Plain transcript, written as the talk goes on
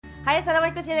Hai,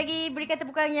 Assalamualaikum sekali lagi. Berikan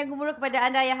tepukan yang gemuruh kepada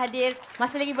anda yang hadir.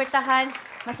 Masih lagi bertahan.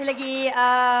 Masih lagi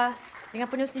dengan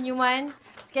penuh senyuman.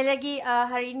 Sekali lagi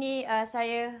hari ini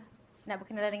saya nak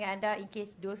berkenalan dengan anda. In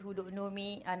case those who don't know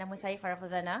me, nama saya Fara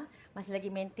Fauzana. Masih lagi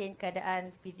maintain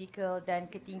keadaan fizikal dan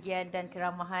ketinggian dan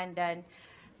keramahan dan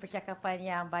percakapan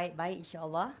yang baik-baik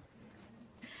insyaAllah.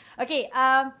 Okay,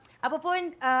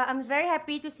 apapun, I'm very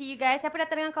happy to see you guys. Siapa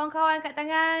datang dengan kawan-kawan kat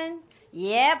tangan?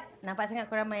 Yep, nampak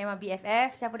sangat korang memang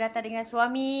BFF. Siapa datang dengan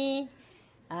suami?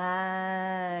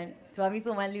 Suami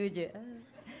pun malu je.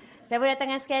 Siapa datang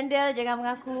dengan skandal? Jangan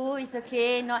mengaku. It's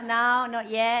okay, not now,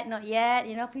 not yet, not yet.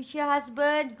 You know, future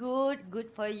husband, good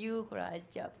for you. Kurang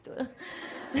ajar betul.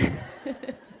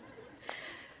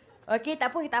 Okey,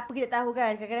 tak apa kita tahu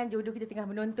kan. Kadang-kadang jodoh kita tengah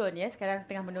menonton ya. Sekarang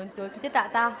tengah menonton. Kita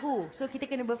tak tahu. So kita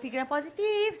kena berfikiran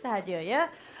positif sahaja ya.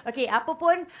 Okey, apa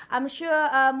pun I'm sure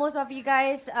most of you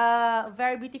guys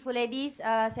very beautiful ladies.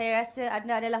 Saya rasa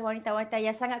anda adalah wanita-wanita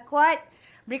yang sangat kuat.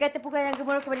 Berikan tepukan yang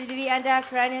gemuruh kepada diri anda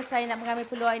kerana saya nak mengambil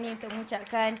peluang ini untuk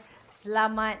mengucapkan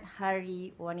Selamat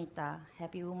Hari Wanita.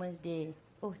 Happy Women's Day.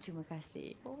 Oh, terima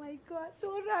kasih. Oh my God,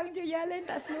 seorang je. Yang lain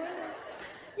tak seronok.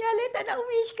 Yang lain tak nak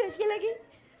wish ke sekali lagi?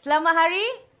 Selamat Hari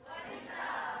Wanita.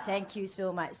 Thank you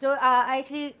so much. So I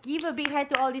actually give a big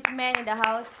hand to all these men in the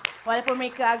house. Walaupun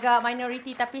mereka agak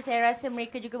minority, tapi saya rasa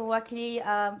mereka juga mewakili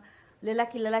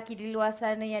lelaki-lelaki di luar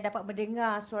sana yang dapat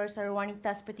mendengar suara-suara wanita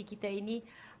seperti kita ini.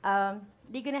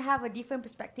 They're gonna have a different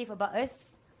perspective about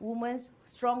us, women,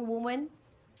 strong women.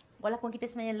 Walaupun kita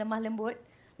sebenarnya lemah lembut,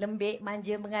 lembik,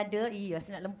 manja, mengada,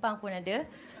 rasa nak lempang pun ada.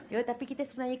 Tapi kita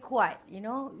sebenarnya kuat, you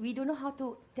know. We don't know how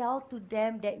to tell to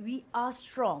them that we are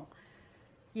strong.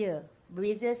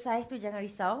 Berbeza saiz tu jangan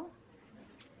risau.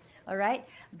 Alright,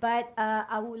 but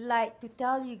I would like to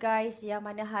tell you guys yang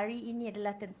mana hari ini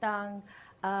adalah tentang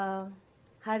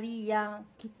hari yang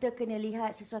kita kena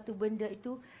lihat sesuatu benda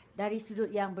itu dari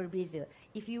sudut yang berbeza.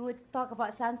 If you would talk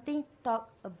about something, talk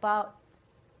about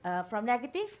from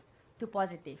negative to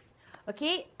positive.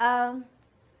 Okay,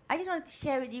 I just want to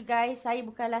share with you guys, saya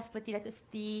bukanlah seperti Datuk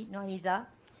Siti Nurhaliza,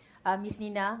 Miss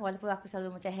Nina, walaupun aku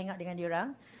selalu macam hang out dengan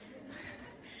diorang.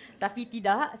 Tapi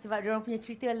tidak, sebab diorang punya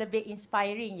cerita lebih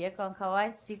inspiring ya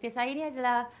kawan-kawan. Cerita saya ni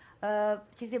adalah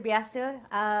cerita biasa.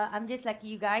 I'm just like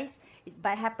you guys. It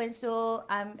happens so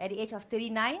I'm at the age of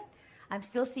 39. I'm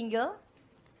still single.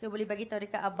 So boleh bagi tahu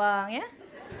dekat abang ya.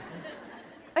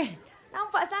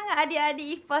 Nampak sangat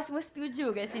adik-adik IFA semua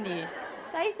setuju kat sini.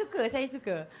 Saya suka.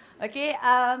 Okay,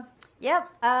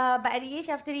 but at the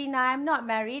age of 39, I'm not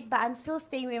married, but I'm still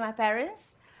staying with my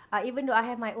parents. Even though I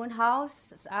have my own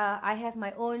house, I have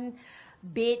my own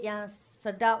bed yang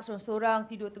sedap, sorang-sorang,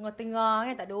 tidur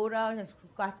tengah-tengah, tak ada orang,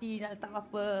 suka hati nak letak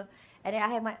apa. And then I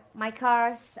have my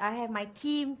cars, I have my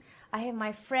team, I have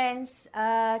my friends.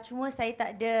 Cuma saya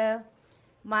tak ada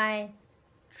my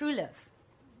true love.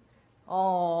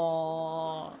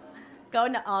 Oh, kau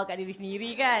nak kat diri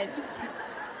sendiri kan?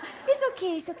 It's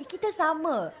okay. Kita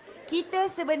sama.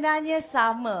 Kita sebenarnya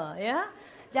sama, ya.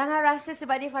 Jangan rasa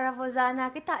sebab dia Fara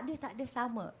Fauzana ke tak ada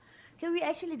sama. So we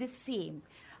actually the same.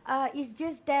 It's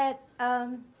just that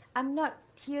I'm not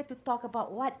here to talk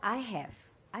about what I have.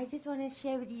 I just want to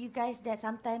share with you guys that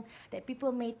sometimes that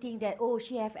people may think that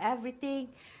she have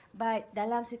everything. But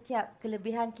dalam setiap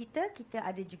kelebihan kita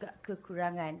ada juga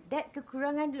kekurangan. That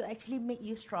kekurangan will actually make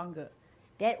you stronger.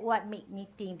 That what make me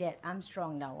think that I'm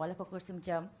strong now. Walaupun aku rasa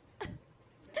macam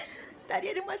tadi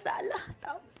ada masalah,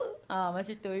 tak apa.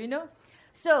 Macam tu, you know.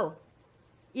 So,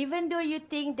 even though you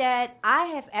think that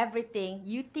I have everything,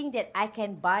 you think that I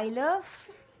can buy love.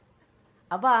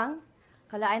 Abang,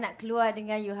 kalau I nak keluar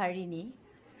dengan you hari ni,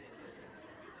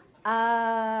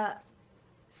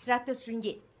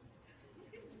 RM100.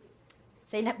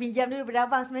 Saya nak pinjam dulu daripada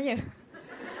abang sebenarnya.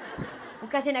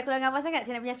 Bukan saya nak keluar dengan abang sangat,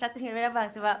 saya nak pinjam RM100 daripada abang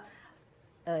sebab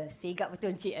segak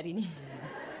betul Encik hari ni.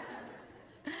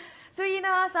 So, you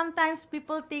know, sometimes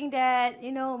people think that,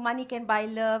 you know, money can buy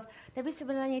love. Tapi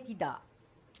sebenarnya tidak.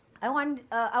 I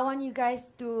want you guys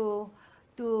to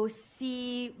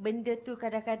see benda tu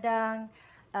kadang-kadang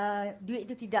duit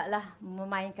tu tidaklah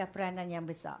memainkan peranan yang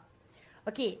besar.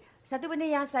 Okey, satu benda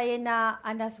yang saya nak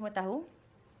anda semua tahu.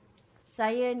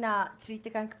 Saya nak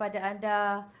ceritakan kepada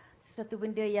anda sesuatu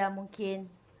benda yang mungkin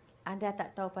anda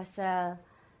tak tahu pasal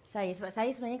saya. Sebab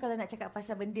saya sebenarnya kalau nak cakap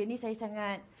pasal benda ni, saya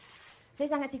sangat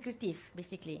secretive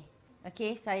basically.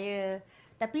 Okay,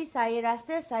 tapi saya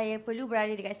rasa saya perlu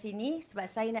berada dekat sini sebab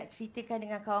saya nak ceritakan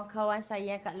dengan kawan-kawan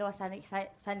saya yang kat luar sana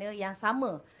yang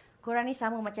sama. Korang ni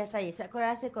sama macam saya. Sebab korang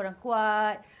rasa korang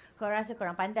kuat, korang rasa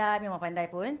korang pandai, memang pandai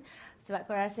pun. Sebab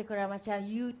korang rasa korang macam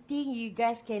you think you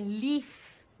guys can live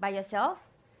by yourself,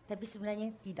 tapi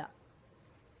sebenarnya tidak.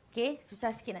 Okay,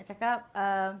 susah sikit nak cakap.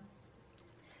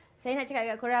 Saya nak cakap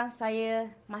kat korang, saya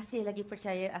masih lagi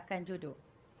percaya akan jodoh.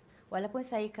 Walaupun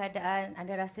saya keadaan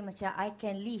anda rasa macam I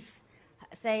can live.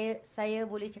 Saya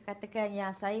boleh katakan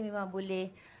yang saya memang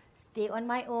boleh stay on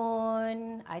my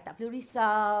own. I tak perlu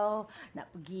risau.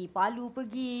 Nak pergi Palu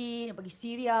pergi, nak pergi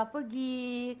Syria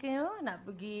pergi, nak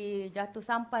pergi Jatuh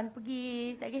Sampan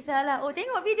pergi. Tak kisahlah. Oh,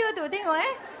 tengok video tu, tengok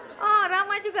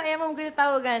ramai juga yang mahu kita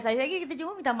tahu kan. Saya lagi kita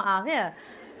jumpa minta maaf ya.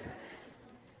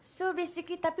 So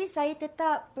basically, tapi saya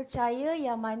tetap percaya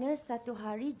yang mana satu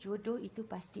hari jodoh itu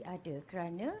pasti ada.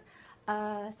 Kerana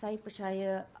saya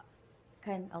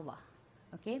percayakan Allah.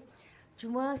 Okay.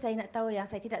 Cuma saya nak tahu yang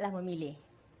saya tidaklah memilih.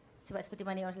 Sebab seperti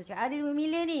mana orang cakap, ada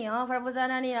memilih ni. Fara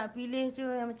Fauzana ni nak pilih tu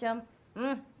yang macam,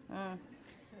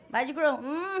 baju kurung,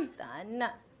 tak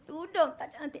nak. Tudung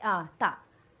tak cantik. Tak.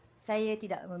 Saya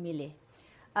tidak memilih.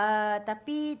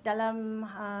 Tapi dalam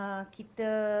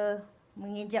kita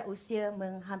menginjak usia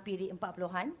menghampiri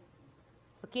 40-an,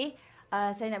 okay,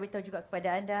 saya nak beritahu juga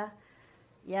kepada anda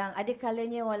yang ada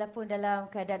kalanya walaupun dalam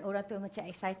keadaan orang tu macam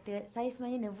excited, saya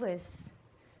sebenarnya nervous.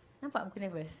 Nampak muka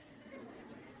nervous?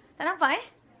 Tak nampak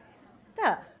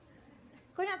Tak?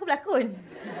 Kau ingat aku berlakon?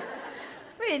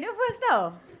 Weh, nervous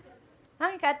tau.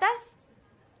 Kat atas?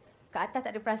 Kat atas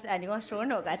tak ada perasaan. Dia orang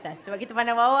seronok kat atas. Sebab kita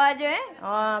pandang bawah je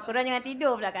korang jangan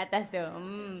tidur pula kat atas tu.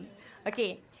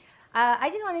 Okay.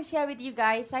 I just want to share with you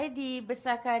guys, saya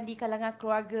dibesarkan di kalangan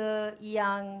keluarga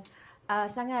yang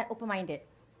sangat open-minded.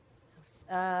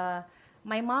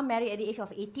 My mom married at the age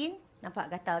of 18.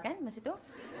 Nampak gatal kan masa tu?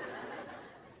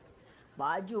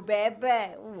 Baju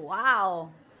bebek.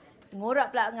 Wow.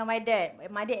 Ngorak pula dengan my dad.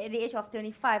 My dad at the age of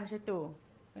 25 masa tu.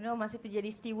 Masa tu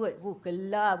jadi steward.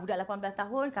 Kelar. Budak 18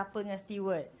 tahun, couple dengan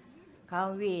steward.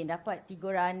 Kahwin, dapat 3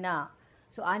 orang anak.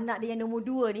 So anak dia yang nombor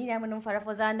 2 ni, yang nama Fara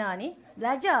Fauzana ni,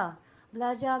 belajar.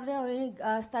 Belajar,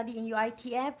 study in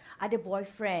UiTM, ada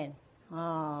boyfriend.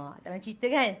 Tak nak cerita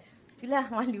kan?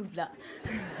 Itulah malu pula.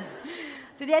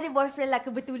 So dia ada boyfriend lah,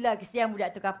 kebetulan. Kesian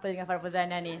budak tu couple dengan Fara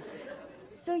Fauzana ni.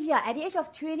 So yeah, at the age of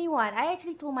 21, I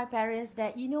actually told my parents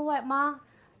that, you know what, Ma?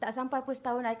 Tak sampai pun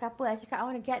setahun I couple, I cakap, I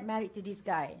want to get married to this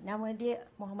guy. Nama dia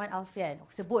Muhammad Alfian.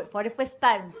 Sebut for the first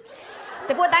time.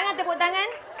 Tepuk tangan, tepuk tangan.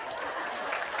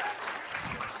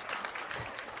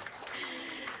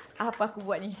 Apa aku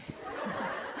buat ni?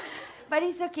 But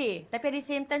it's okay. Tapi at the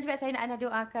same time juga saya nak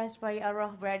doakan supaya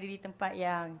arwah berada di tempat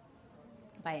yang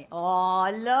baik. Oh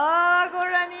lah,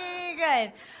 korang ni kan.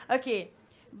 Okay.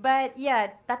 But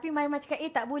yeah, tapi my mama cakap,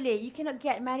 tak boleh. You cannot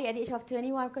get married at the age of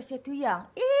 21 because you're too young.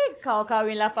 Kau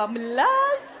kahwin 18.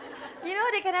 You know,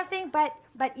 that kind of thing. But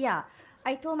yeah,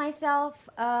 I told myself,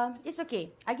 it's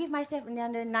okay. I give myself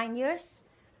another 9 years.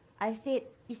 I said,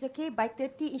 it's okay. By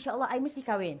 30, insyaAllah, I mesti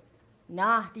kahwin.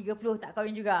 30 tak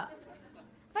kahwin juga.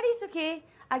 But it's okay.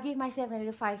 I give myself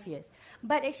another 5 years.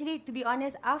 But actually, to be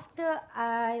honest, after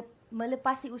I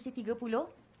melepasi usia 30,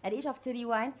 at the age of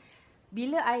 31,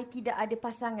 bila I tidak ada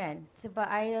pasangan, sebab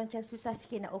I macam susah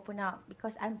sikit nak open up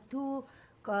because I'm too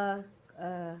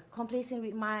complacent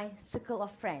with my circle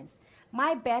of friends.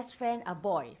 My best friend are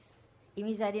boys.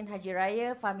 Imi Zadin Haji Raya,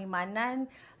 Fahmi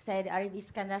Manan, Syed Arif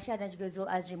Iskandar Shah dan juga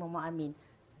Zul Azri Muhammad Amin.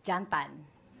 Jantan.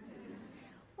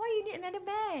 Why you need another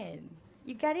man?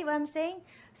 You get it what I'm saying?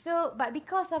 So, but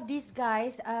because of these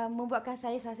guys, membuatkan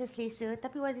saya rasa selesa.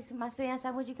 Tapi pada masa yang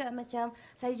sama juga macam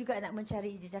saya juga nak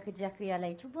mencari jejaka-jejaka yang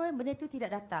lain. Cuma benda tu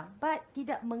tidak datang. But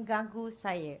tidak mengganggu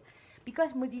saya.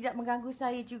 Because tidak mengganggu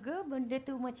saya juga, benda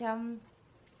tu macam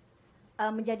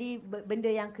menjadi benda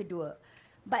yang kedua.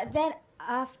 But then,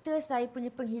 after saya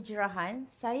punya penghijrahan,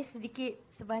 saya sedikit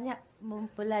sebanyak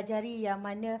mempelajari yang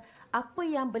mana apa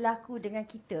yang berlaku dengan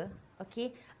kita,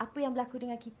 okay, apa yang berlaku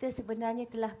dengan kita sebenarnya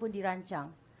telah pun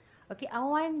dirancang. Okay, I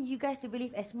want you guys to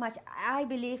believe as much. I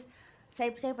believe,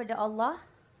 saya percaya pada Allah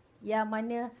yang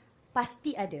mana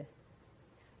pasti ada.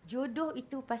 Jodoh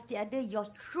itu pasti ada. Your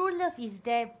true love is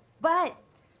there. But,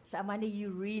 saat mana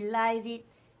you realize it,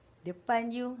 depan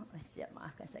you, siap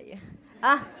maafkan saya.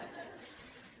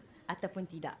 Ataupun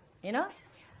tidak, you know.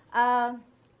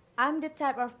 I'm the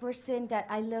type of person that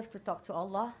I love to talk to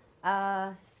Allah.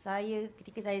 Saya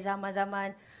ketika saya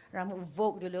zaman-zaman rambut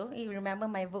Vogue dulu, you remember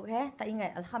my Vogue hair? Tak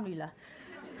ingat, Alhamdulillah.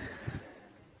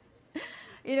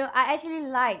 You know, I actually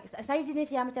like, saya jenis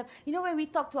yang macam, you know when we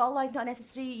talk to Allah, it's not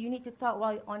necessary you need to talk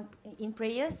while in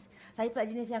prayers. Saya pula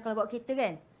jenis yang kalau bawa kereta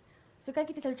kan, so kan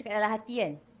kita selalu cakap dalam hati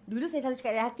kan. Dulu saya selalu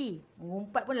cakap dalam hati,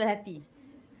 mengumpat pun dalam hati.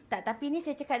 Tak, tapi ni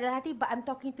saya cakap dalam hati, but I'm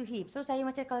talking to him. So saya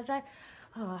macam kalau drive,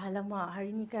 alamak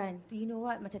hari ni kan, you know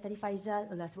what, macam tadi Faizal,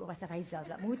 sebut pasal Faizal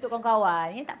pula, mengutuk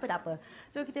kawan-kawan, tak apa.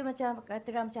 So kita macam,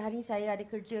 katakan macam hari ni saya ada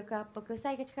kerja ke apa ke,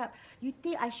 saya akan cakap, you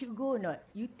think I should go or not?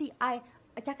 You think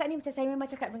cakap ni macam saya memang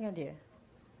cakap dengan dia.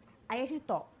 I actually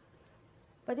talk.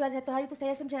 Lepas tu ada satu hari tu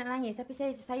saya rasa macam nak nangis, tapi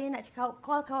saya nak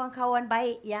call kawan-kawan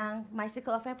baik yang my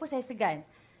circle of friends pun saya segan.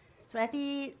 Sebab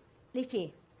nanti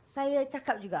leceh. Saya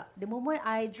cakap juga. The moment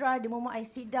I drive, the moment I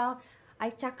sit down,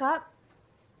 I cakap,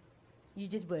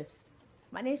 you just burst.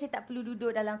 Maknanya saya tak perlu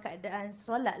duduk dalam keadaan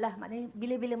solat lah. Maknanya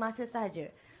bila-bila masa sahaja.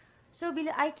 So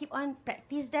bila I keep on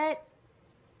practice that,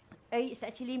 it's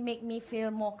actually make me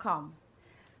feel more calm.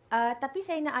 Tapi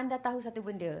saya nak anda tahu satu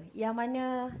benda, yang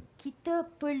mana kita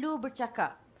perlu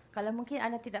bercakap. Kalau mungkin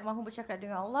anda tidak mahu bercakap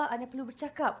dengan Allah, anda perlu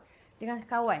bercakap dengan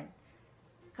kawan.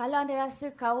 Kalau anda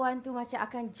rasa kawan tu macam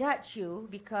akan judge you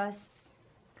because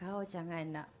kau jangan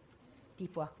nak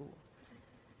tipu aku.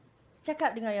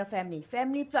 Cakap dengan your family.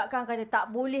 Family pula kan kata tak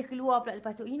boleh keluar pula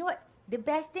lepas tu. You know what? The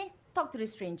best thing, talk to the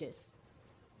strangers.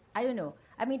 I don't know.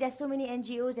 I mean, there's so many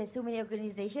NGOs, there's so many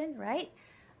organizations, right?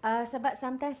 Sebab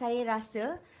sometimes saya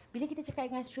rasa bila kita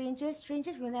cakap dengan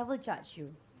strangers will never judge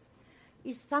you.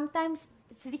 It's sometimes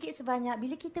sedikit sebanyak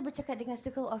bila kita bercakap dengan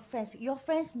circle of friends, your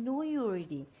friends know you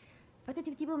already. Lepas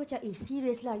tu tiba-tiba macam,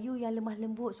 serius lah, you yang lemah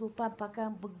lembut, sopan, pakai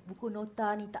buku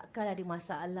nota ni takkan ada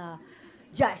masalah.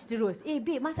 Judge terus.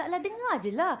 Babe, masalah dengar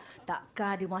je lah.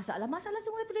 Takkan ada masalah. Masalah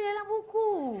semua dah tulis dalam buku.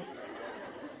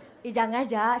 Jangan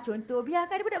judge, contoh.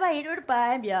 Biarkan ada budak baik duduk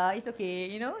depan. Biar, it's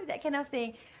okay. You know, that kind of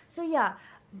thing. So yeah,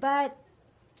 but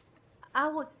I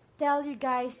would tell you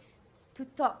guys to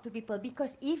talk to people.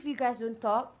 Because if you guys don't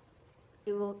talk,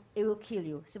 it will kill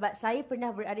you. Sebab saya pernah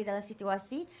berada dalam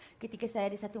situasi ketika saya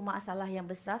ada satu masalah yang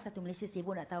besar, satu Malaysia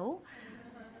sibuk nak tahu.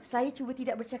 Saya cuba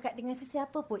tidak bercakap dengan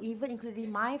sesiapa pun, even including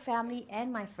my family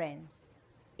and my friends.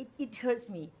 It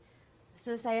hurts me.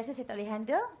 So saya rasa saya tak boleh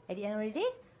handle. At the end of the day,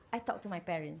 I talk to my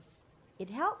parents. It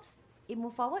helps, it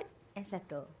move forward and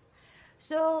settle.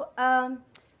 So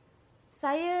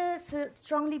saya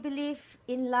strongly believe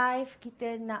in life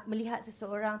kita nak melihat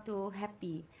seseorang tu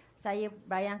happy. Saya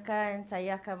bayangkan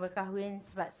saya akan berkahwin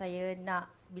sebab saya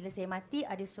nak bila saya mati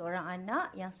ada seorang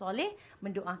anak yang soleh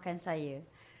mendoakan saya.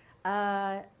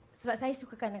 Sebab saya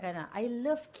suka kanak-kanak. I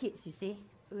love kids, you see.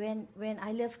 When I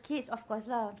love kids, of course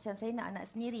lah. Macam saya nak anak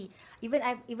sendiri.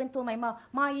 I even told my mom,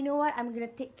 Ma, you know what? I'm going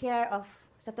to take care of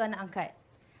satu anak angkat.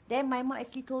 Then my mom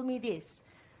actually told me this.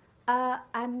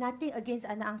 I'm nothing against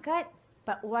anak angkat,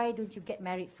 but why don't you get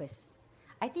married first?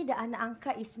 I think the anak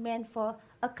angkat is meant for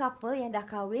a couple yang dah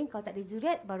kahwin, kalau tak ada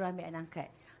zuriat, baru ambil anak angkat.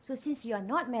 So since you are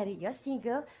not married, you're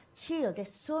single, chill.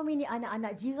 There's so many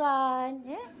anak-anak jiran.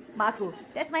 Yeah? Mak aku.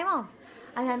 That's my mom.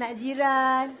 Anak-anak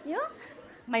jiran. You know?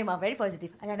 My mom, very positive.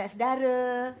 Anak-anak saudara.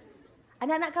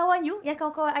 Anak-anak kawan you, yang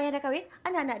kawan-kawan ayah dah kahwin,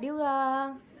 anak-anak dia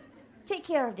orang. Take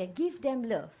care of them. Give them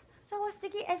love. So I was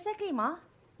thinking, exactly, Ma.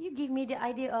 You give me the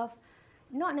idea of,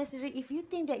 not necessarily, if you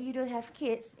think that you don't have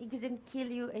kids, it doesn't kill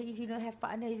you, if you don't have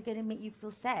partner, it's going to make you feel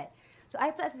sad. So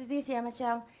I pula sendiri saya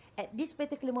macam, at this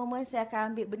particular moment, saya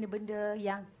akan ambil benda-benda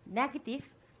yang negatif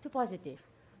to positif.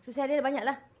 So saya ada banyak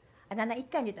lah. Anak-anak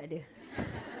ikan je tak ada.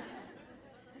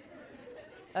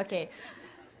 Okay.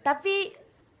 Tapi,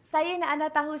 saya nak anda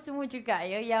tahu semua juga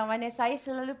ya, yang mana saya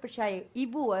selalu percaya,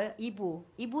 ibu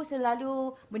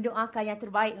selalu mendoakan yang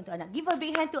terbaik untuk anak. Give a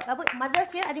big hand to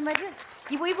mothers ya, adik mothers.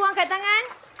 Ibu-ibu angkat tangan.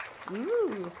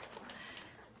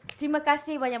 Terima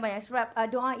kasih banyak-banyak sebab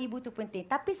doa ibu tu penting.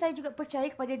 Tapi saya juga percaya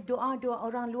kepada doa-doa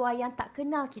orang luar yang tak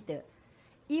kenal kita.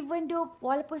 Even though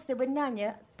walaupun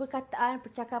sebenarnya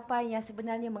percakapan yang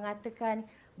sebenarnya mengatakan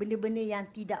benda-benda yang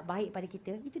tidak baik pada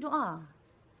kita, itu doa.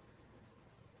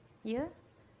 Ya?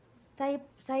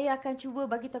 Saya akan cuba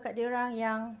bagi tahu kat dia orang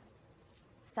yang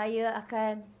saya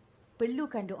akan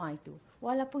perlukan doa itu.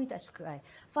 Walaupun dia tak suka I.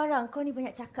 Farah, kau ni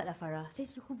banyak cakap lah Farah. Saya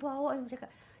suka bawa dia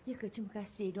cakap. Ya ke, terima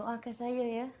kasih. Doakan saya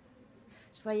ya.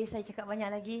 Supaya saya cakap banyak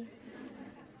lagi.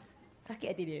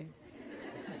 Sakit hati dia.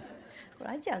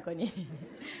 Kurang ajar kau ni.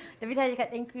 Tapi saya cakap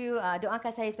thank you.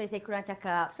 Doakan saya supaya saya kurang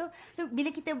cakap. So bila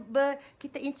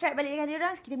kita interact balik dengan dia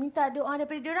orang, kita minta doa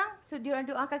daripada dia orang. So dia orang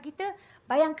doakan kita.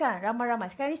 Bayangkan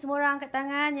ramai-ramai. Sekarang ni semua orang angkat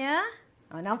tangan ya.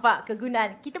 Nampak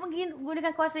kegunaan. Kita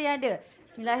menggunakan kuasa yang ada.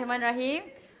 Bismillahirrahmanirrahim.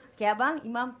 Okey abang,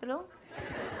 imam tolong.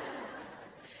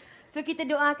 So kita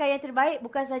doakan yang terbaik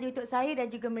bukan sahaja untuk saya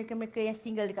dan juga mereka-mereka yang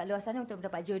single dekat luar sana untuk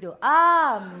mendapat jodoh.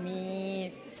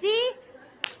 Amin. See?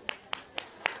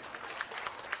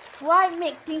 Why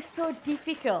make things so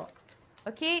difficult?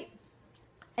 Okay?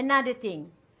 Another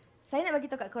thing. Saya nak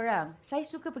bagi tahu kat korang, saya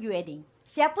suka pergi wedding.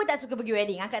 Siapa tak suka pergi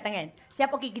wedding? Angkat tangan.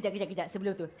 Siapa? Okey, kejap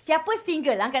sebelum tu. Siapa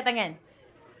single? Angkat tangan.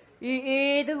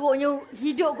 Teruknya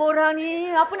hidup korang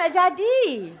ni. Apa nak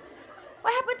jadi?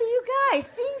 What happened to you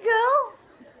guys? Single?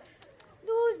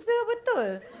 Loser betul.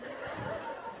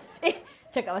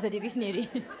 Cakap pasal diri sendiri.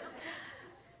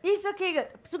 It's okay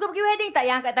ke? Suka pergi wedding tak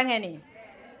yang angkat tangan ni?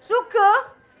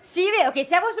 Suka? Serius? Okay,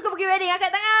 siapa suka pergi wedding?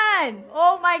 Angkat tangan.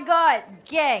 Oh my God.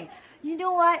 Gang. You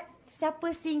know what?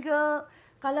 Siapa single,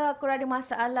 kalau korang ada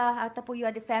masalah ataupun you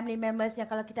ada family members yang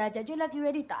kalau kita ajak je lagi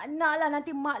wedding, tak nak lah.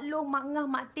 Nanti mak long, mak ngah,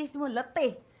 mak tis semua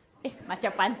letih.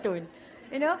 Macam pantun.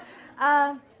 You know?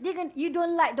 You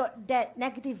don't like that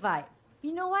negative vibe.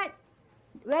 You know what?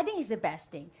 Wedding is the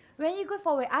best thing. When you go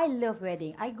for wedding, I love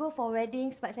wedding. I go for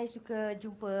wedding sebab saya suka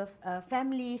jumpa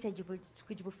family, saya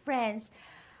suka jumpa friends.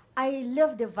 I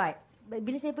love the vibe.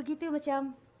 Bila saya pergi tu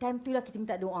macam, time tu lah kita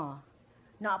minta doa.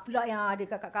 Nak pula yang ada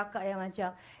kakak-kakak yang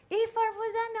macam, Fara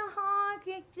Fauzana,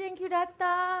 thank you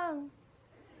datang.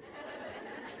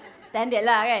 Standard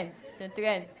lah kan? Macam tu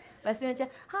kan? Lepas tu macam,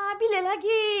 bila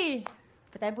lagi?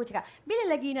 Pertanyaan pun cakap, bila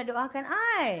lagi nak doakan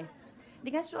I?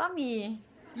 Dengan suami.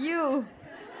 You.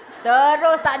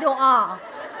 Terus tak doa.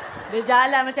 Dia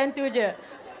jalan macam tu je.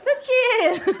 So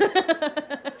chill.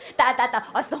 Tak.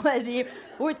 Astaghfirullahaladzim.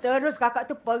 Terus kakak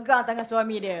tu pegang tangan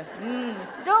suami dia.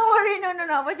 Don't worry, no.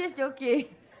 I was just joking.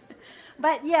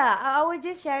 But yeah, I was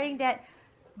just sharing that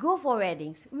go for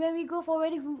weddings. When we go for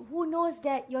wedding, who knows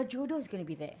that your jodoh is going to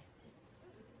be there?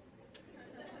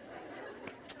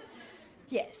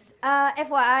 Yes.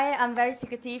 FYI, I'm very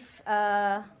secretive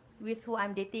with who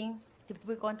I'm dating.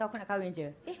 Tiba-tiba korang tahu aku nak kahwin je.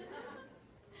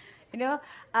 You know,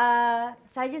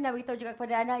 saya nak beritahu juga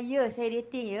kepada anda, saya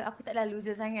dating aku taklah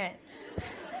loser sangat.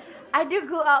 I do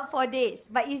go out for dates,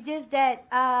 but it's just that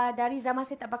dari zaman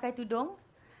saya tak pakai tudung,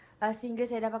 sehingga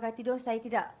saya dah pakai tudung, saya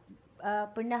tidak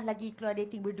pernah lagi keluar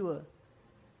dating berdua.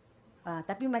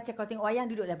 Tapi macam kau tengok wayang,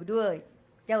 duduklah berdua.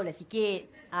 Jauhlah sikit.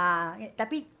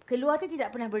 Tapi keluar tu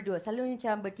tidak pernah berdua, selalu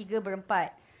macam bertiga,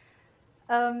 berempat.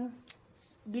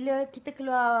 Bila kita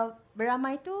keluar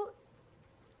beramai tu,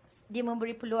 dia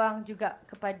memberi peluang juga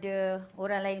kepada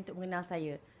orang lain untuk mengenal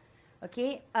saya.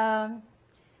 Okay,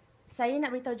 saya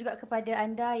nak beritahu juga kepada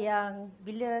anda yang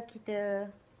bila kita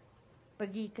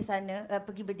pergi ke sana,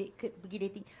 pergi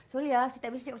dating. Sorry lah, saya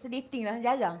tak biasa cakap pasal dating lah,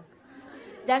 jarang.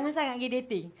 Jangan sangat pergi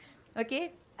dating. Okay,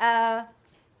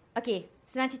 okay,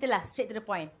 senang cerita lah, straight to the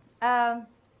point.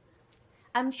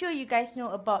 I'm sure you guys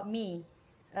know about me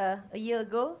a year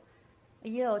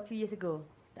or 2 years ago.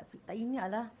 Tak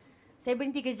ingat lah. Saya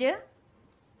berhenti kerja.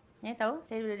 Tahu?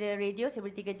 Saya ada radio, saya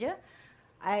berhenti kerja.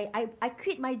 I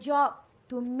quit my job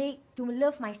to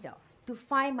love myself, to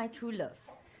find my true love.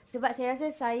 Sebab saya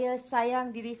rasa saya sayang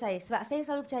diri saya. Sebab saya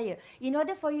selalu percaya, in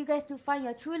order for you guys to find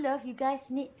your true love, you guys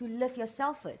need to love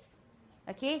yourself first.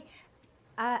 Okay?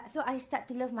 So I start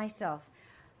to love myself.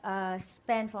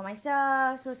 Spend for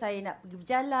myself. So saya nak pergi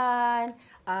berjalan,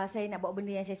 saya nak buat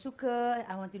benda yang saya suka.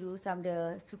 I want to do some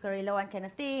the sukarelawan kind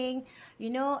of thing.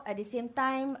 You know, at the same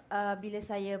time, bila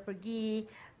saya pergi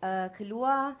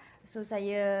keluar, so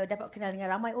saya dapat kenal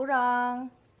dengan ramai orang.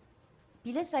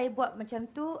 Bila saya buat macam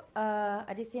tu,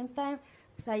 at the same time,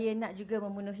 saya nak juga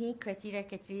memenuhi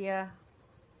kriteria-kriteria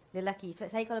lelaki. Sebab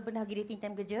saya kalau pernah pergi dating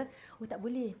time kerja, tak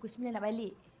boleh, pukul 9 nak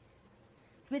balik.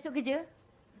 Besok kerja,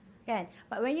 kan?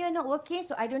 But when you're not working,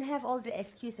 so I don't have all the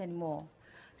excuse anymore.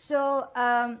 So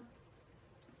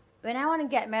when I want to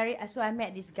get married, so I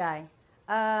met this guy.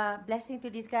 Blessing to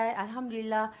this guy,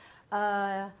 alhamdulillah.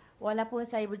 Walaupun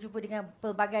saya berjumpa dengan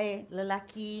pelbagai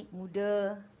lelaki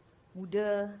muda,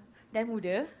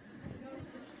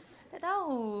 tak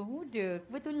tahu, muda,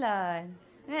 kebetulan,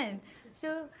 kan? So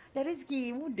dah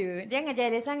rezeki muda, jangan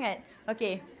jealous sangat.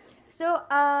 Okay, so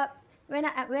When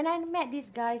I met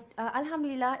these guys,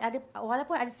 alhamdulillah,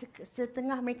 walaupun ada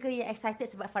setengah mereka yang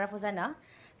excited sebab Fara Fauzana,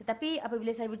 tetapi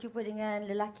apabila saya berjumpa dengan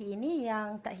lelaki ini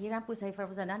yang tak heran pun saya Fara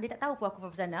Fauzana, dia tak tahu pun aku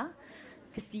Fara Fauzana.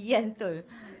 Kesian betul.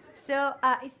 So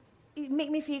it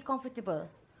make me feel comfortable.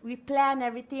 We plan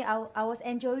everything. I was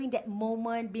enjoying that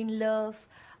moment, being loved,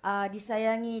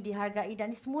 disayangi, dihargai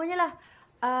dan semuanya lah.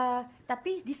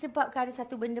 Tapi disebabkan ada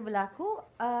satu benda berlaku,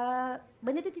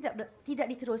 benda itu tidak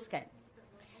diteruskan.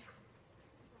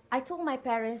 I told my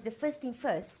parents the first thing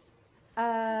first.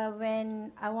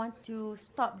 When I want to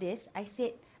stop this, I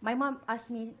said, my mom asked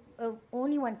me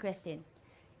only one question.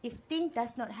 If things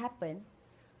does not happen,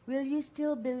 will you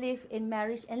still believe in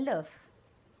marriage and love?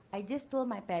 I just told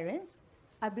my parents,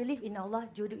 I believe in Allah,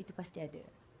 jodoh itu pasti ada.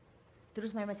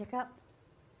 Terus my mom cakap,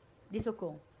 dia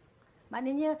sokong.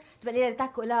 Maknanya sebab dia dah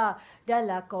takut lah. Dah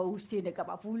lah kau usia dekat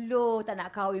 40, tak nak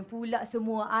kahwin pula,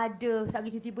 semua ada.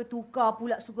 Sekali tiba-tiba tukar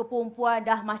pula suka perempuan,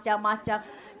 dah macam-macam.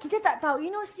 Kita tak tahu,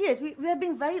 serious. We have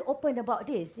been very open about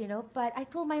this, But I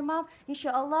told my mom,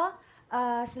 insyaAllah,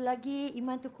 selagi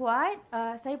iman tu kuat,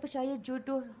 saya percaya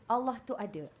jodoh Allah tu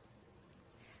ada.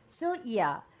 So,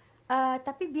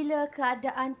 tapi bila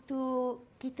keadaan tu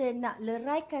kita nak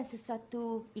leraikan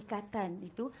sesuatu ikatan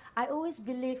itu, I always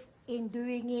believe in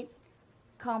doing it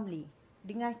calmly,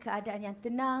 dengan keadaan yang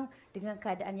tenang, dengan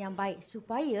keadaan yang baik,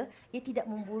 supaya ia tidak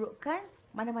memburukkan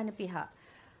mana-mana pihak.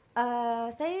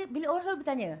 Bila orang selalu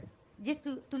bertanya, just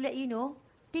to let you know,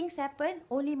 things happen,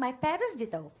 only my parents dia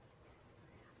tahu.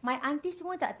 My auntie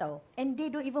semua tak tahu. And they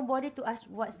don't even bother to ask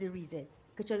what's the reason.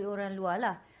 Kecuali orang luar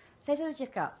lah. Saya selalu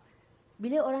cakap,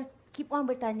 bila orang keep on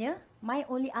bertanya, my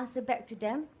only answer back to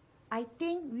them, I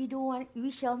think we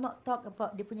shall not talk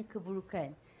about dia punya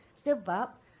keburukan.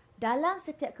 Sebab dalam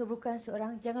setiap keburukan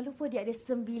seorang, jangan lupa dia ada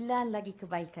 9 lagi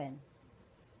kebaikan.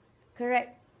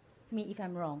 Correct me if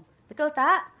I'm wrong. Betul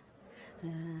tak?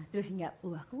 Terus ingat,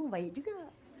 aku pun baik juga.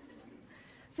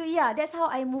 So that's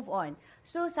how I move on.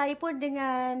 So saya pun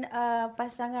dengan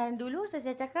pasangan dulu,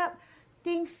 saya cakap,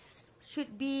 things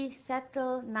should be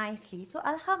settled nicely. So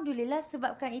Alhamdulillah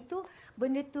sebabkan itu,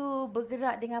 benda tu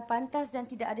bergerak dengan pantas dan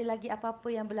tidak ada lagi apa-apa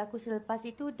yang berlaku selepas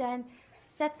itu dan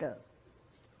settle.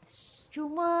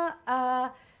 Cuma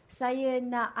saya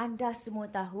nak anda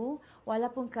semua tahu,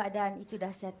 walaupun keadaan itu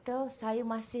dah settle, saya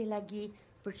masih lagi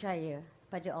percaya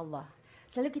pada Allah.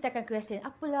 Selalu kita akan question,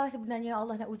 apalah sebenarnya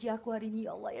Allah nak uji aku hari ni,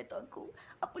 ya Allah ya Tuhanku.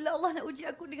 Apalah Allah nak uji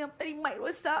aku dengan tadi mic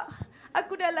rosak.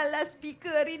 Aku dah last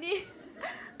speaker hari ni.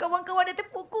 Kawan-kawan dah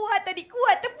tepuk kuat tadi,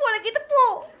 kuat, tepuk lagi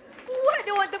tepuk. Kuat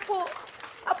dia orang tepuk.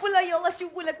 Apalah ya Allah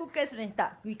cuba lakukan sebenarnya.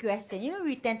 Tak, we question,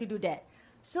 we tend to do that.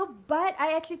 So, but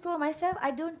I actually told myself,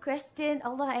 I don't question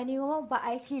Allah anymore, but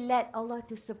I actually let Allah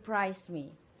to surprise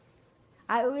me.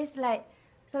 I always like,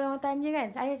 selalu orang tanya kan,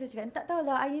 saya selalu cakap, tak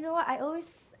tahulah, what,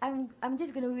 I'm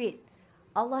just gonna wait.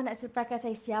 Allah nak surprisekan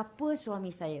saya siapa suami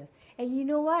saya. And you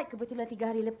know what, kebetulan 3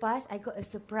 hari lepas, I got a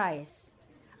surprise.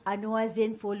 Anwar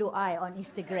Zain follow I on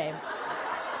Instagram.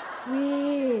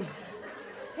 Weh,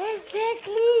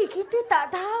 exactly, kita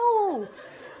tak tahu.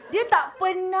 Dia tak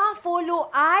pernah follow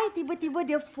I, tiba-tiba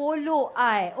dia follow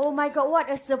I. Oh my God, what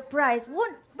a surprise.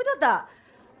 Betul tak?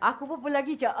 Aku pun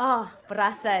lagi macam,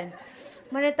 perasan.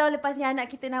 Mana tahu lepas ni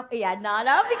anak kita nak, anak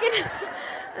lah fikir.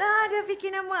 Dia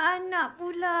fikir nama anak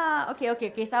pula.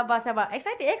 Okay, sabar.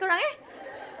 Excited korang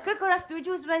Ke korang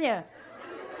setuju sebenarnya?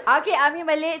 Okay, Amin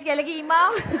balik sekali lagi,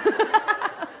 Imam.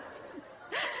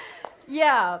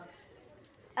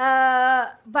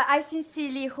 But I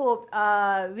sincerely hope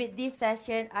with this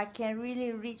session, I can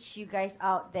really reach you guys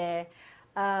out there.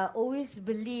 Always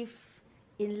believe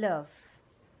in love.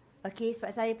 Okay,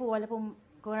 sebab saya pun walaupun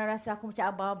korang rasa aku macam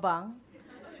abang-abang.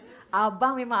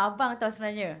 Abang memang abang tau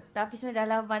sebenarnya. Tapi sebenarnya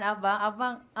dalam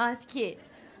abang sikit.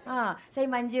 Saya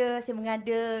manja, saya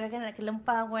mengada, kadang-kadang nak ke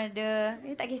Lempang pun ada.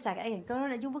 Ini tak kisah kan? Kalau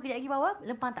nak jumpa kejap lagi bawah,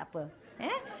 Lempang tak apa.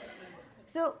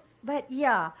 So, but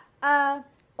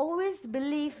always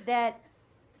believe that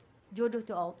jodoh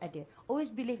tu ada.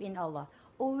 Always believe in Allah.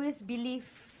 Always believe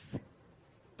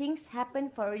things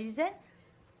happen for a reason.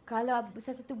 Kalau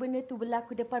satu benda tu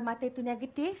berlaku depan mata tu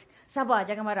negatif, sabar,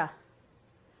 jangan marah.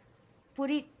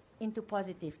 Put it into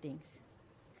positive things.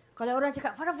 Kalau orang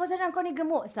cakap, Fara Fauzana kau ni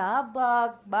gemuk,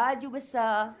 sabar, baju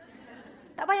besar.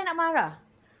 Tak payah nak marah.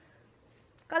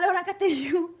 Kalau orang kata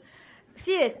you,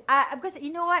 serious, because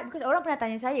you know what? Because orang pernah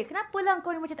tanya saya, kenapa lah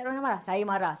kau ni macam tak orang marah? Saya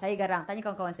marah, saya garang. Tanya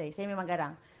kawan-kawan saya memang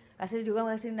garang. Rasa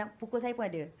orang rasa nak pukul saya pun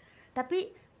ada.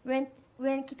 Tapi when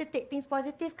kita take things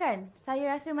positive kan, saya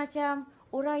rasa macam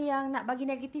orang yang nak bagi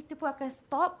negatif tu pun akan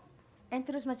stop and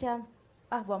terus macam,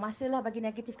 buang masa lah bagi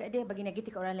negatif kat dia, bagi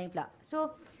negatif kat orang lain pula.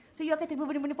 So you akan terima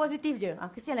benda-benda positif je.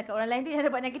 Kesianlah kat orang lain tu yang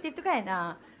dapat negatif tu kan.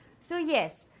 So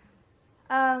yes,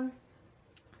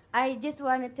 I just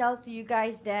want to tell to you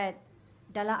guys that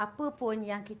dalam apa pun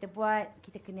yang kita buat,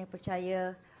 kita kena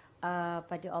percaya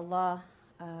pada Allah,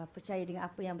 percaya dengan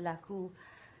apa yang berlaku.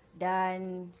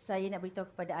 Dan saya nak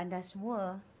beritahu kepada anda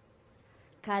semua,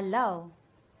 kalau,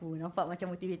 nampak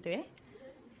macam motivator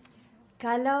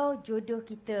kalau jodoh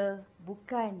kita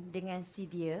bukan dengan si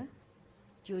dia,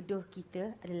 jodoh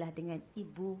kita adalah dengan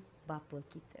ibu bapa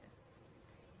kita.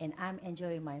 And I'm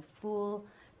enjoying my full,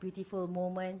 beautiful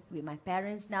moment with my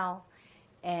parents now.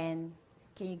 And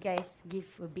can you guys give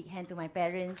a big hand to my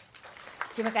parents?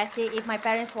 Terima kasih. If my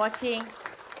parents watching,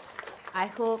 I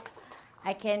hope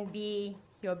I can be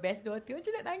your best daughter.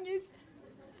 Macam nak nangis.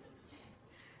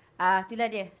 Itulah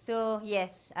dia. So,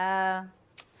 yes.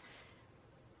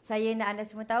 Saya nak anda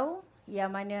semua tahu yang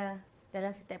mana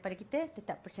dalam setiap pada kita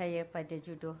tetap percaya pada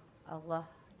jodoh Allah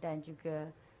dan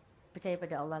juga percaya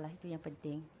pada Allah lah, itu yang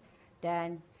penting.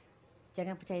 Dan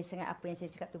jangan percaya sangat apa yang saya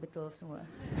cakap tu betul semua.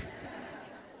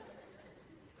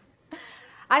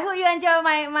 I hope you enjoy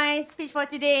my speech for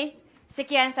today.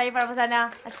 Sekian, saya Fara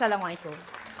Fauzana. Assalamualaikum.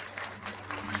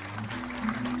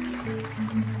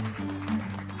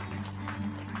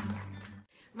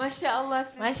 Masya Allah,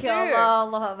 sister. Masya Allah,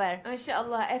 Allahu Akbar. Masya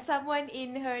Allah. As someone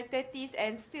in her 30s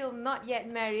and still not yet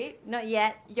married, Not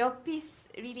yet. your piece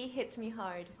really hits me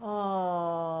hard.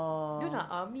 Oh. Don't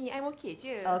nak me, I'm okay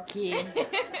je. Okay.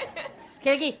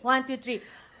 Okay, lagi. 1, 2, 3.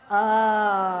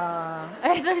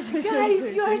 Sorry. Guys,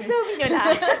 you are so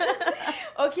minola.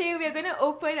 Okay, we are going to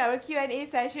open our Q&A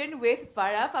session with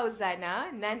Fara Fauzana,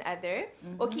 none other.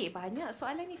 Okay, banyak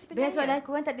soalan ni sebenarnya. Biar soalan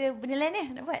korang tak ada benda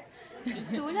lain nak buat?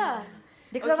 Itulah.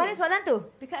 Dia keluar mana soalan tu?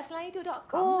 Dekat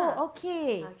selain.com. Oh,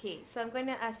 okay. Okay, so I'm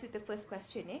going to ask you the first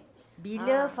question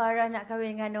Bila Farah nak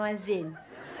kahwin dengan Noah Zain?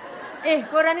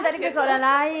 Korang ni tak ada ke soalan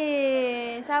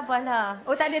lain? Sabarlah.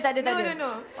 Oh, tak ada.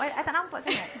 No. Oh, I tak nampak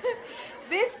sangat.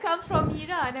 This comes from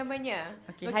Ira namanya.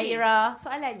 Okay. Hi Ira.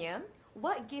 Soalannya,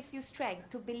 what gives you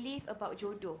strength to believe about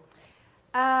jodoh?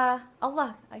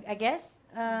 Allah, I guess.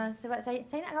 Sebab saya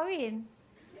nak kahwin.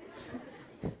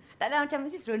 Taklah macam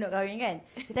mesti seronok kahwin kan.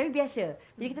 Tapi biasa.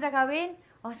 Bila kita dah kahwin,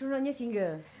 seronoknya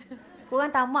single.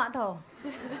 Korang tamak tau.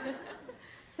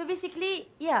 So basically,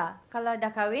 kalau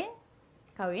dah kahwin.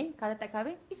 Kalau tak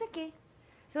kahwin, it's okay.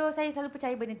 So saya selalu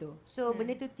percaya benda tu. So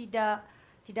benda tu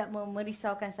tidak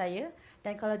merisaukan saya.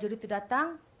 Dan kalau jodoh tu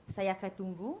datang, saya akan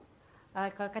tunggu.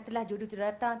 Kalau katalah jodoh tu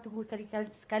datang, tunggu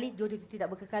sekali jodoh tu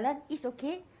tidak berkekalan, it's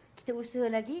okay. Kita usaha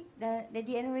lagi. Dan at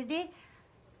the end of the day,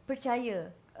 percaya.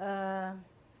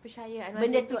 Percaya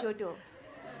benda tu jodoh.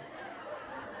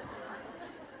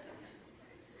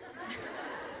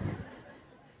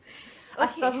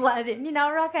 Astaghfirullahaladzim. Ni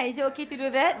Naura kan? Is it okay to do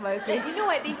that? Okay. You know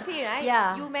what they say, right?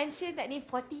 Yeah. You mentioned that ni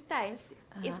 40 times.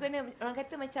 It's gonna, orang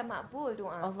kata macam makbul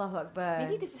doa. Allahu Akbar.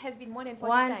 Maybe this has been more than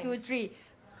 40 times. 1, 2,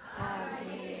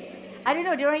 3. I don't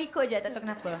know. Diorang ikut je. Tak tahu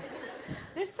kenapa.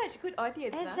 There's such good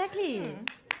audience lah. Exactly.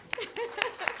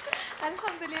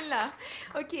 Alhamdulillah.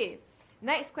 Okay.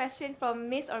 Next question from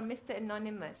Miss or Mr.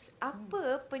 Anonymous.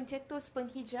 Apa pencetus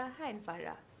penghijrahan,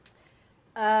 Farah?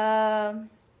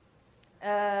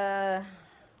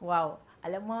 Wow.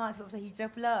 Alamak, sebab pasal hijrah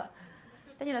pula.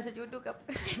 Tanyalah saya jodoh ke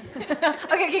apa.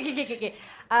 Okay.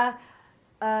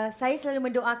 Saya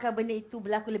selalu mendoakan benda itu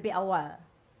berlaku lebih awal.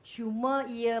 Cuma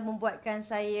ia membuatkan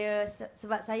saya,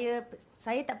 sebab saya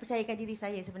tak percayakan diri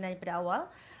saya sebenarnya pada awal.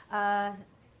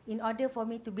 In order for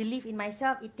me to believe in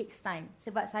myself, it takes time.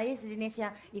 Sebab saya sejenis yang,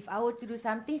 if I were to do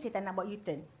something, saya tak nak buat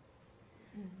U-turn.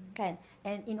 Kan?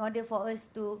 And in order for us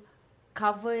to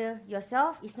cover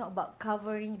yourself, it's not about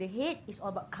covering the head, it's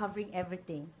all about covering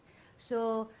everything.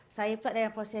 So, saya pula dalam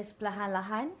proses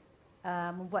perlahan-lahan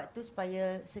membuat tu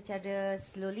supaya secara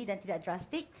slowly dan tidak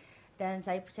drastic. Dan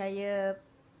saya percaya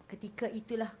ketika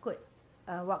itulah kot,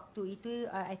 waktu itu,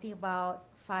 I think about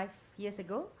 5 years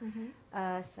ago,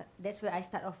 that's where I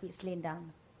start off with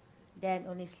selendang. Then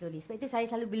only slowly. Sebab itu saya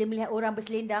selalu bila melihat orang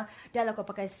berselendang, dah lah kau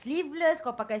pakai sleeveless,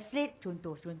 kau pakai slit,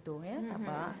 contoh ya.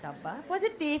 Sabar.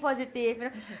 Positif.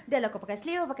 Dah lah kau pakai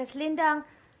sleeve, pakai selendang.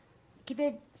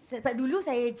 Sebab dulu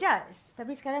saya judge.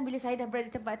 Tapi sekarang bila saya dah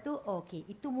berada di tempat tu, okay,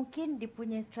 itu mungkin dia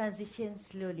punya transition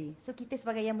slowly. So kita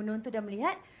sebagai yang menonton dan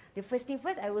melihat, the first thing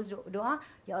first, I always doa,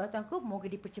 ya Allah Tuanku,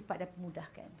 moga dipercepat dan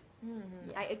pemudahkan.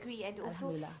 I agree, and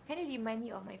also kind of remind me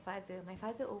of my father. My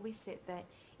father always said that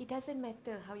it doesn't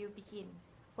matter how you begin.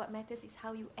 What matters is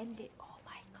how you end it. Oh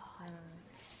my God.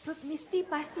 So mesti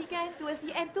pastikan towards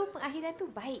the end tu, pengakhiran tu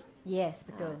baik. Yes,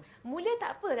 betul. Mula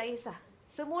tak apa, tak kisah.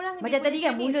 Semua orang macam tadi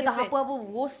kan, mula tak apa-apa,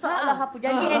 rosak lah apa.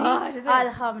 Jadi ending,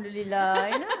 Alhamdulillah.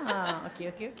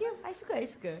 Okay. I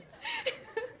suka.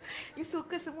 You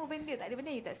suka semua benda, tak ada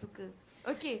benda you tak suka.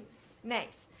 Okay,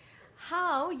 next.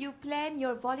 How you plan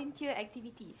your volunteer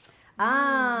activities?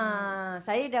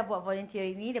 Saya dah buat volunteer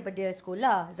ini daripada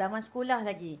sekolah, zaman sekolah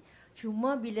lagi.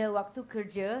 Cuma bila waktu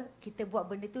kerja, kita buat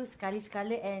benda tu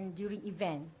sekali-sekala and during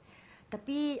event.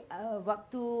 Tapi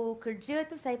waktu kerja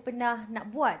tu saya pernah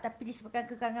nak buat, tapi disebabkan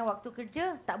kekangan waktu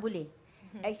kerja, tak boleh.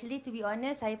 Actually, to be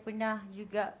honest, saya pernah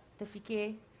juga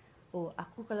terfikir,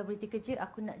 aku kalau berhenti kerja,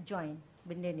 aku nak join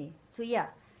benda ni. So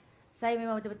saya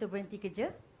memang betul-betul berhenti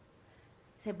kerja.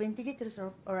 Saya berhenti je, terus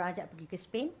orang ajak pergi ke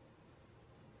Spain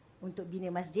untuk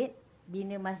bina masjid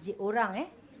orang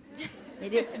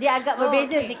dia agak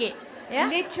berbeza sikit. Yeah?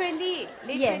 Literally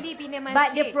bina masjid. But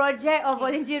the project of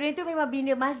volunteering tu memang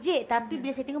bina masjid. Tapi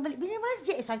bila saya tengok balik, bina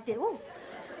masjid, excited.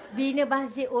 Bina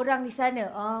masjid orang di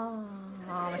sana.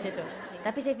 Macam tu.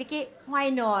 Tapi saya fikir,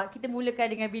 why not? Kita mulakan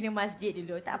dengan bina masjid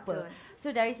dulu. Tak apa. So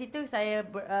dari situ saya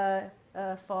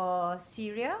for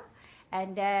Syria.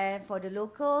 And then for the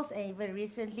locals, and even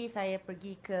recently saya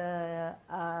pergi ke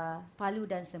Palu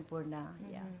dan Sempurna.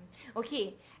 Yeah.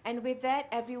 Okay, and with that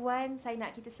everyone, saya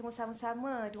nak kita semua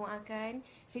sama-sama doakan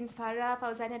since Fara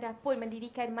Fauzana dah pun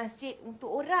mendirikan masjid untuk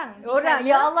orang. Orang,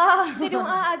 ya Allah. Kita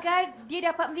doa agar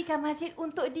dia dapat mendirikan masjid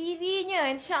untuk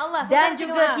dirinya, insya-Allah. Dan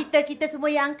juga kita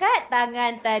semua yang angkat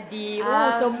tangan tadi.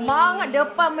 Semangat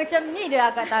depan macam ni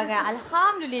dia angkat tangan.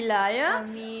 Alhamdulillah ya.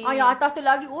 Amin. Yang atas tu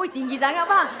lagi, tinggi sangat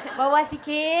bang. Bawah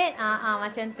sikit.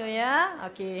 Macam tu ya.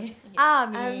 Okey.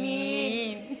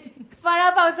 Amin.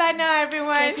 Fara Fauzana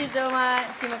everyone. Thank you so much.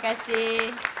 Terima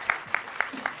kasih.